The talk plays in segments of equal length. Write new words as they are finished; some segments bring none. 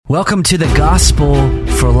Welcome to the Gospel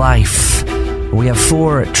for Life. We have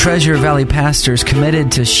 4 Treasure Valley pastors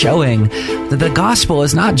committed to showing that the gospel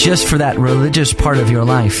is not just for that religious part of your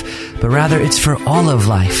life, but rather it's for all of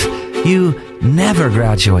life. You never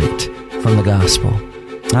graduate from the gospel.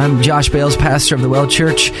 I'm Josh Bales, pastor of the Well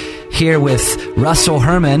Church, here with Russell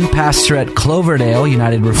Herman, pastor at Cloverdale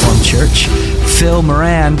United Reformed Church, Phil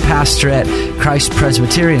Moran, pastor at Christ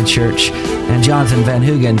Presbyterian Church, and Jonathan Van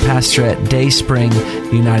Hoogen, pastor at Dayspring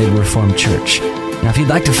United Reformed Church. Now, if you'd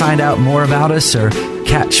like to find out more about us or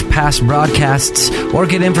catch past broadcasts or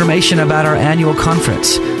get information about our annual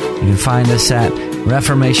conference, you can find us at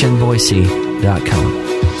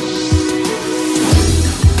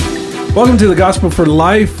reformationboise.com. Welcome to the Gospel for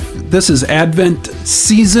Life. This is Advent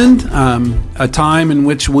season, a time in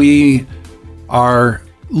which we are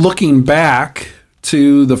looking back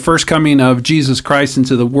to the first coming of Jesus Christ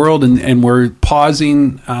into the world, and we're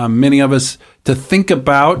pausing, many of us, to think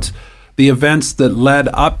about the events that led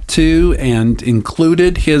up to and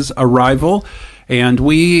included his arrival. And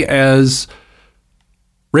we, as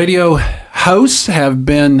radio hosts, have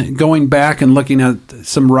been going back and looking at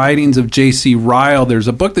some writings of J.C. Ryle. There's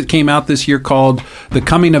a book that came out this year called The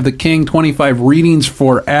Coming of the King, 25 Readings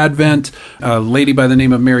for Advent. A lady by the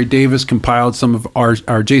name of Mary Davis compiled some of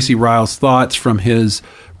our J.C. Ryle's thoughts from his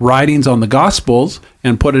writings on the Gospels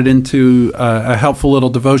and put it into a helpful little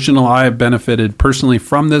devotional. I have benefited personally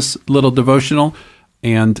from this little devotional,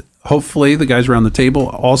 and hopefully the guys around the table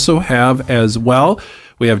also have as well.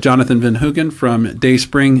 We have Jonathan Van Hoogen from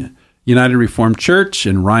Dayspring United Reformed Church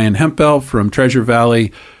and Ryan Hempel from Treasure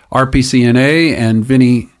Valley RPCNA and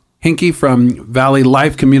Vinny Hinkey from Valley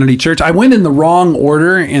Life Community Church. I went in the wrong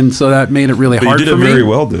order, and so that made it really hard for me. You did it very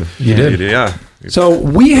well, dude. You did. Yeah. So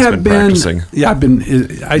we have been practicing. Yeah, I've been.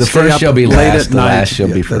 The first shall be last, the last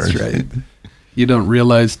shall be first. That's right. You don't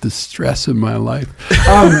realize the stress in my life.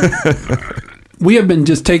 We have been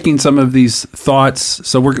just taking some of these thoughts.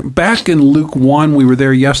 So we're back in Luke 1. We were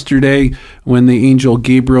there yesterday when the angel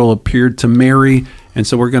Gabriel appeared to Mary. And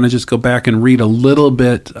so we're going to just go back and read a little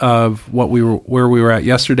bit of where we were at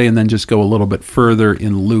yesterday, and then just go a little bit further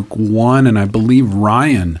in Luke 1. And I believe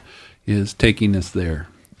Ryan is taking us there.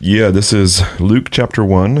 Yeah, this is Luke chapter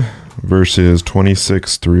 1, verses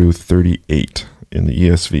 26 through 38 in the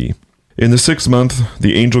ESV. In the 6th month,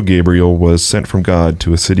 the angel Gabriel was sent from God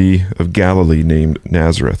to a city of Galilee named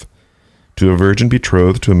Nazareth, to a virgin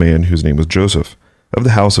betrothed to a man whose name was Joseph, of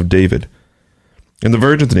the house of David. And the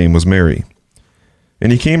virgin's name was Mary.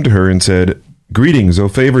 And he came to her and said, "Greetings, O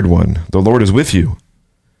favored one, the Lord is with you."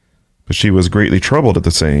 But she was greatly troubled at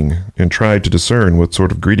the saying, and tried to discern what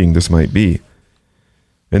sort of greeting this might be.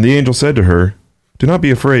 And the angel said to her, "Do not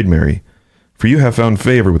be afraid, Mary, for you have found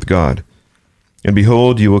favor with God. And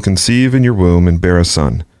behold, you will conceive in your womb and bear a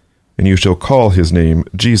son, and you shall call his name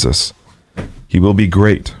Jesus. He will be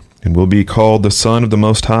great, and will be called the Son of the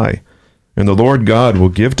Most High. And the Lord God will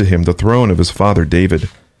give to him the throne of his father David,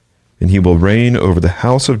 and he will reign over the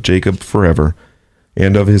house of Jacob forever,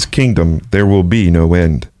 and of his kingdom there will be no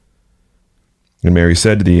end." And Mary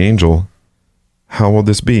said to the angel, "How will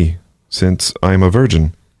this be, since I am a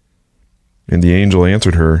virgin?" And the angel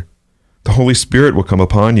answered her, "The Holy Spirit will come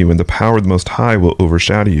upon you, and the power of the Most High will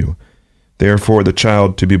overshadow you. Therefore the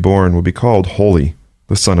child to be born will be called Holy,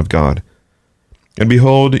 the Son of God. And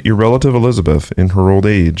behold, your relative Elizabeth, in her old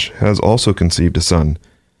age, has also conceived a son,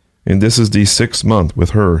 and this is the 6th month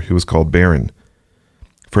with her who is called barren.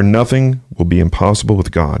 For nothing will be impossible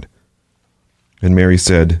with God." And Mary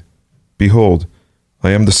said, "Behold,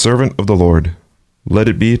 I am the servant of the Lord. Let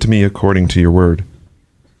it be to me according to your word."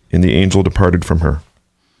 And the angel departed from her.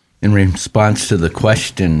 In response to the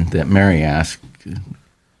question that Mary asked,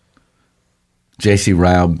 J.C.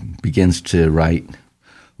 Ryle begins to write,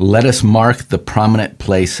 "Let us mark the prominent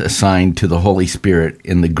place assigned to the Holy Spirit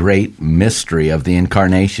in the great mystery of the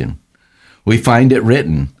Incarnation. We find it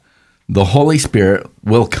written, 'The Holy Spirit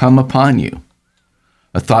will come upon you.'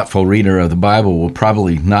 A thoughtful reader of the Bible will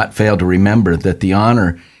probably not fail to remember that the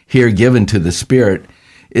honor here given to the Spirit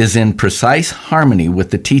is in precise harmony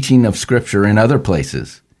with the teaching of Scripture in other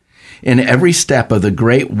places. In every step of the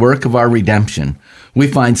great work of our redemption, we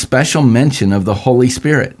find special mention of the Holy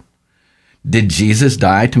Spirit. Did Jesus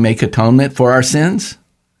die to make atonement for our sins?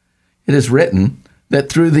 It is written that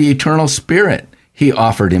through the eternal Spirit he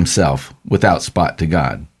offered himself without spot to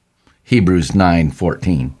God. Hebrews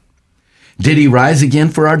 9:14. Did he rise again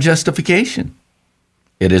for our justification?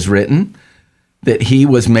 It is written that he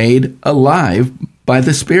was made alive by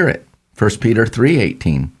the Spirit. 1 Peter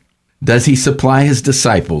 3:18. Does he supply his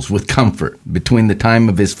disciples with comfort between the time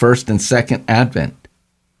of his first and second advent?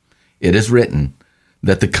 It is written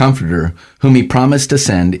that the Comforter, whom he promised to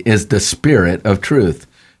send, is the Spirit of truth.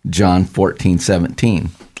 John 14:17.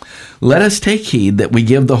 Let us take heed that we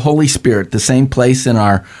give the Holy Spirit the same place in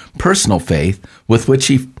our personal faith with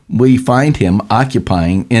which we find him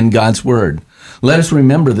occupying in God's Word. Let us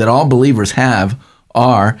remember that all believers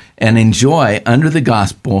are, and enjoy under the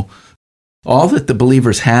gospel. All that the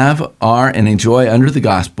believers have, are, and enjoy under the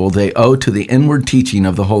gospel, they owe to the inward teaching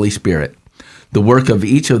of the Holy Spirit. The work of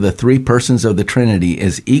each of the three persons of the Trinity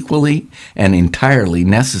is equally and entirely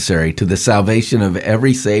necessary to the salvation of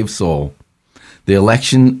every saved soul. The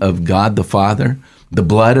election of God the Father, the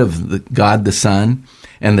blood of God the Son,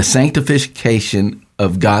 and the sanctification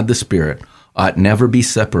of God the Spirit ought never be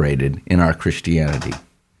separated in our Christianity.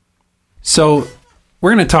 So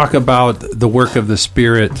we're going to talk about the work of the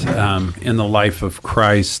Spirit in the life of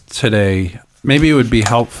Christ today. Maybe it would be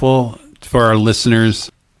helpful for our listeners.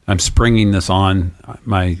 I'm springing this on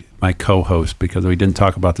my co-host because we didn't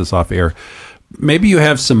talk about this off air. Maybe you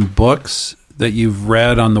have some books that you've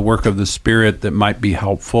read on the work of the Spirit that might be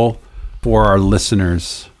helpful for our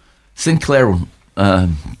listeners. Sinclair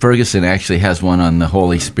Ferguson actually has one on the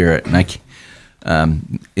Holy Spirit, and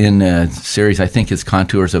in a series, I think it's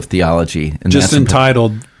Contours of Theology. And just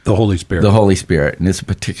entitled The Holy Spirit. The Holy Spirit, and it's a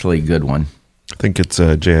particularly good one. I think it's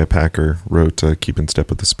J.I. Packer wrote Keep in Step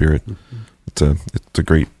with the Spirit. It's a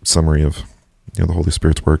great summary of the Holy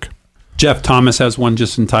Spirit's work. Jeff Thomas has one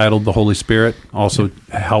just entitled The Holy Spirit, also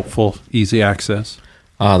helpful, easy access.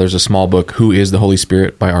 There's a small book, Who is the Holy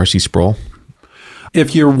Spirit by R.C. Sproul.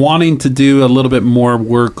 If you're wanting to do a little bit more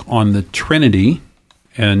work on the Trinity,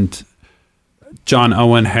 and John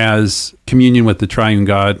Owen has Communion with the Triune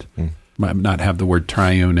God, might not have the word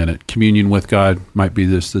triune in it. Communion with God might be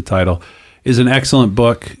the title, is an excellent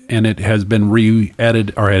book, and it has been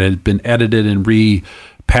re-edited, or it has been edited and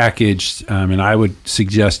repackaged, and I would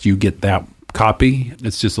suggest you get that copy.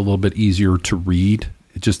 It's just a little bit easier to read,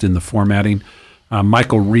 just in the formatting.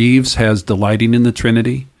 Michael Reeves has Delighting in the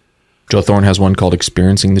Trinity. Joe Thorne has one called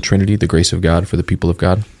Experiencing the Trinity, the Grace of God for the People of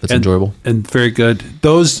God. That's enjoyable. And very good.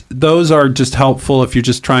 Those are just helpful if you're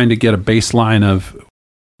just trying to get a baseline of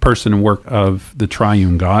person and work of the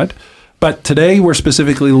triune God. But today we're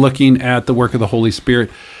specifically looking at the work of the Holy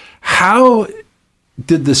Spirit. How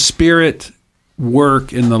did the Spirit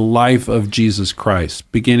work in the life of Jesus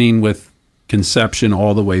Christ, beginning with conception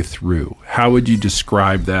all the way through? How would you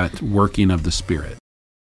describe that working of the Spirit?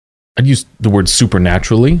 I'd use the word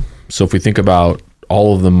supernaturally. So if we think about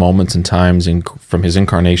all of the moments and times from his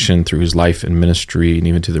incarnation through his life and ministry and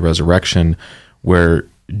even to the resurrection, where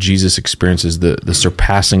Jesus experiences the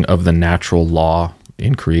surpassing of the natural law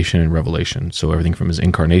in creation and revelation. So everything from his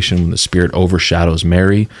incarnation, when the Spirit overshadows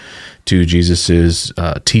Mary, to Jesus's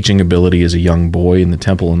teaching ability as a young boy in the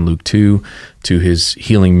temple in Luke 2, to his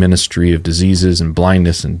healing ministry of diseases and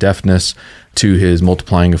blindness and deafness, to his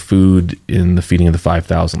multiplying of food in the feeding of the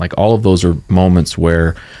 5,000. Like, all of those are moments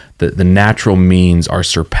where the natural means are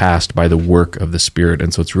surpassed by the work of the Spirit.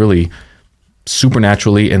 And so it's really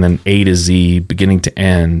supernaturally, and then A to Z, beginning to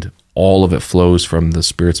end, all of it flows from the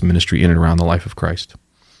Spirit's ministry in and around the life of Christ.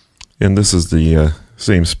 And this is the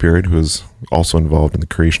same Spirit who is also involved in the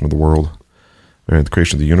creation of the world, or the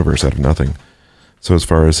creation of the universe out of nothing. So as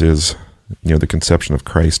far as his, the conception of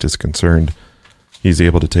Christ is concerned, he's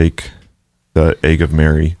able to take the egg of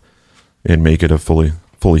Mary and make it a fully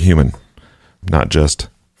human, not just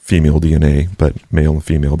female DNA, but male and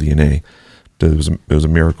female DNA. It was a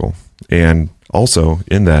miracle. And also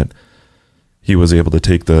in that, he was able to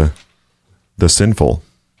take the sinful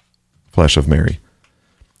flesh of Mary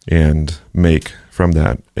and make from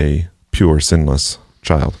that a pure, sinless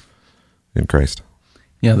child in Christ.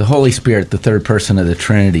 Yeah, the Holy Spirit, the third person of the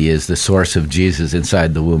Trinity, is the source of Jesus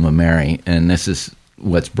inside the womb of Mary. And this is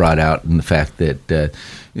what's brought out in the fact that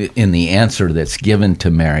in the answer that's given to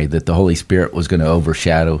Mary, that the Holy Spirit was going to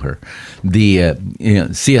overshadow her.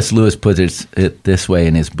 C.S. Lewis puts it this way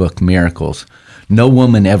in his book, Miracles. No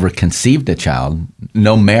woman ever conceived a child,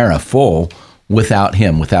 no mare a foal, without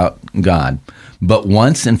him, without God. But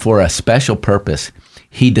once and for a special purpose,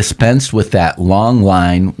 he dispensed with that long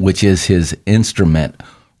line which is his instrument.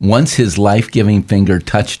 Once his life-giving finger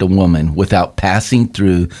touched a woman without passing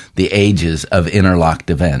through the ages of interlocked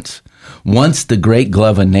events. Once the great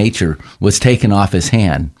glove of nature was taken off his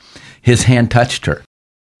hand touched her.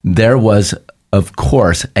 There was, of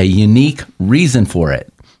course, a unique reason for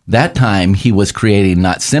it. That time he was creating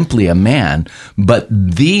not simply a man, but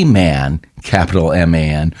the man, capital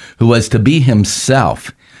M-A-N, who was to be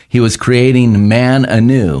himself. He was creating man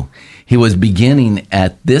anew. He was beginning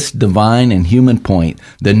at this divine and human point,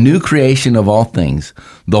 the new creation of all things.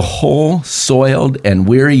 The whole soiled and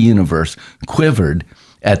weary universe quivered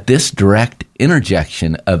at this direct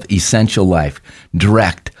interjection of essential life,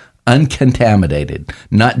 direct, uncontaminated,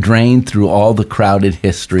 not drained through all the crowded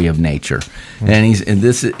history of nature. And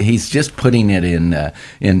he's just putting it in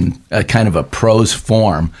a kind of a prose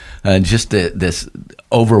form, this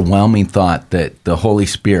overwhelming thought that the Holy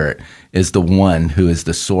Spirit is the one who is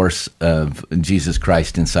the source of Jesus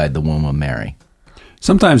Christ inside the womb of Mary.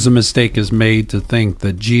 Sometimes a mistake is made to think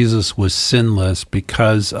that Jesus was sinless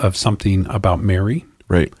because of something about Mary.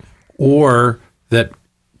 Right. Or that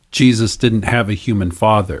Jesus didn't have a human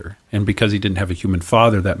father, and because he didn't have a human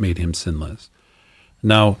father, that made him sinless.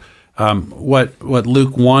 Now, what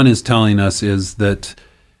Luke 1 is telling us is that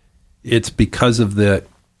it's because of the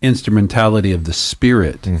instrumentality of the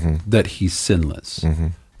Spirit that he's sinless.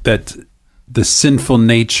 That the sinful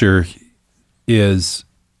nature is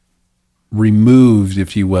removed,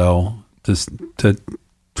 if you will, to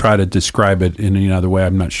try to describe it in any other way,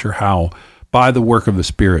 I'm not sure how, by the work of the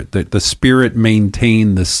Spirit, that the Spirit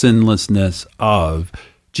maintained the sinlessness of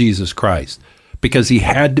Jesus Christ, because he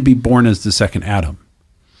had to be born as the second Adam.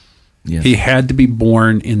 Yes. He had to be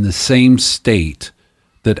born in the same state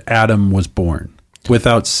that Adam was born,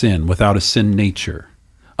 without sin, without a sin nature.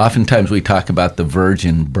 Oftentimes we talk about the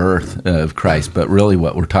virgin birth of Christ, but really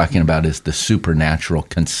what we're talking about is the supernatural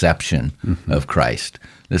conception of Christ.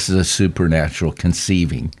 This is a supernatural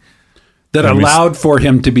conceiving. That And allowed for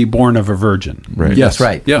him to be born of a virgin. Right. Yes, That's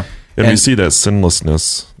right. Yeah. And we And- see that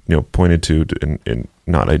sinlessness, pointed to in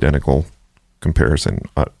not identical comparison.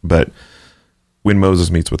 But when Moses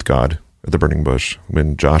meets with God at the burning bush,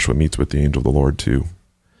 when Joshua meets with the angel of the Lord too,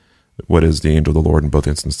 what does the angel of the Lord in both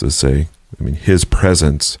instances say? I mean, his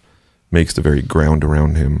presence makes the very ground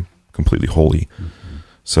around him completely holy.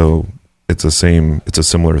 So it's a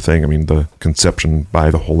similar thing. I mean, the conception by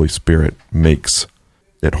the Holy Spirit makes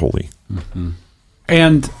it holy.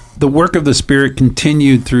 And the work of the Spirit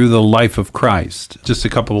continued through the life of Christ. Just a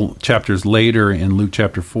couple chapters later in Luke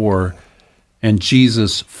chapter 4, and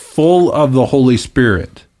Jesus, full of the Holy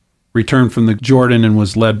Spirit, returned from the Jordan and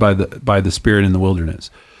was led by the Spirit in the wilderness.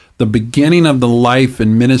 The beginning of the life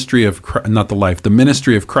and ministry of the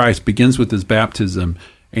ministry of Christ begins with his baptism,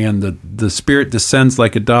 and the Spirit descends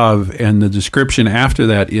like a dove, and the description after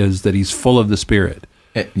that is that he's full of the Spirit.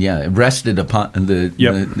 It rested upon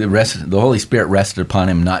the Holy Spirit rested upon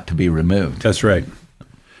him not to be removed. That's right.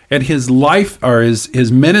 And his life, or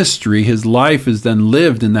his ministry, his life is then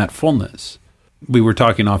lived in that fullness. We were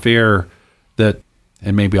talking off air that,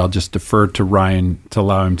 and maybe I'll just defer to Ryan to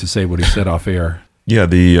allow him to say what he said off air. Yeah,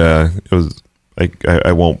 it was.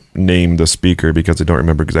 I won't name the speaker because I don't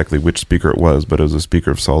remember exactly which speaker it was, but it was a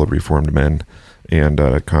speaker of Solid Reformed Men and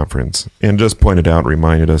a conference, and just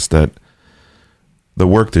reminded us that the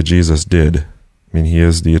work that Jesus did, I mean, he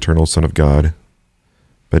is the eternal Son of God,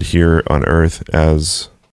 but here on earth as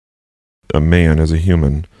a man, as a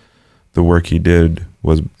human, the work he did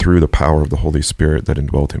was through the power of the Holy Spirit that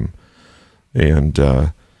indwelt him. And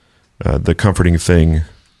the comforting thing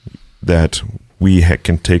that we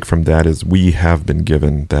can take from that is we have been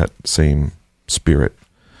given that same Spirit,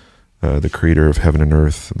 the creator of heaven and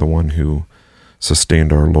earth, the one who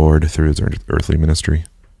sustained our Lord through his earthly ministry.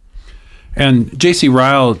 And J.C.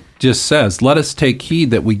 Ryle just says, let us take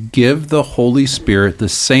heed that we give the Holy Spirit the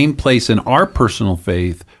same place in our personal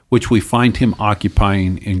faith which we find him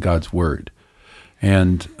occupying in God's Word.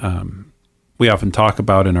 And we often talk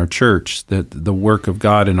about in our church that the work of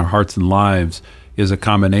God in our hearts and lives is a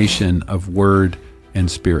combination of Word and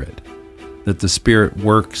Spirit. That the Spirit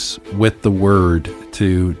works with the Word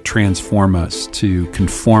to transform us, to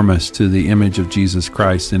conform us to the image of Jesus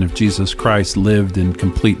Christ. And if Jesus Christ lived in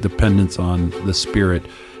complete dependence on the Spirit,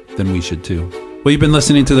 then we should too. Well, you've been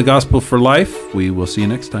listening to The Gospel for Life. We will see you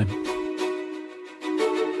next time.